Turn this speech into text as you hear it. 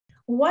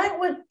What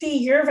would be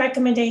your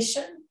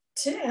recommendation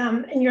to,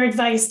 and your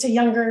advice to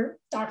younger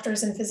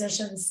doctors and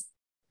physicians?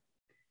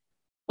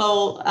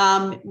 Well,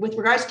 with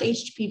regards to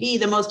HPV,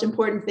 the most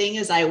important thing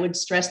is I would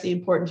stress the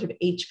importance of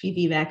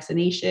HPV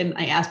vaccination.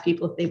 I ask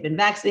people if they've been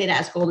vaccinated, I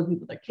ask older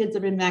people if their kids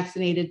have been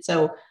vaccinated.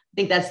 So I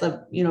think that's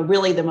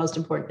really the most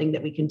important thing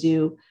that we can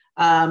do.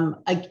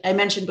 I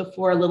mentioned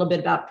before a little bit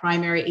about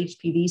primary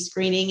HPV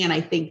screening, and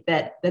I think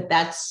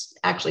that's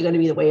actually going to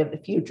be the way of the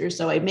future.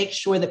 So I make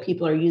sure that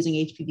people are using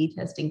HPV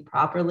testing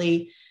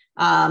properly.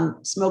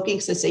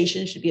 Smoking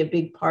cessation should be a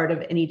big part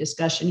of any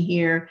discussion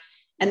here.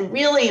 And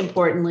really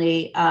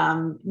importantly,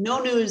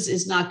 no news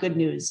is not good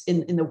news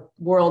in the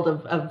world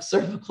of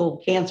cervical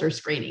cancer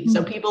screening.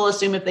 So people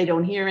assume if they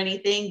don't hear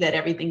anything that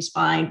everything's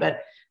fine,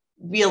 but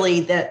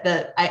really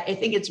I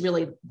think it's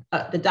really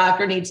the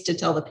doctor needs to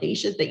tell the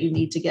patient that you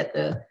need to get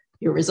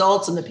your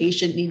results, and the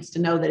patient needs to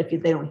know that if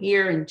they don't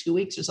hear in 2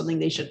 weeks or something,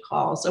 they should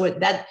call. So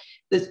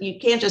you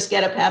can't just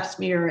get a pap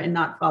smear and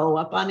not follow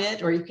up on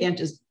it, or you can't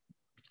just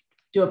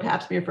do a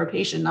pap smear for a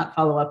patient and not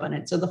follow up on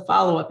it. So the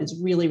follow up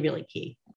is really, really key.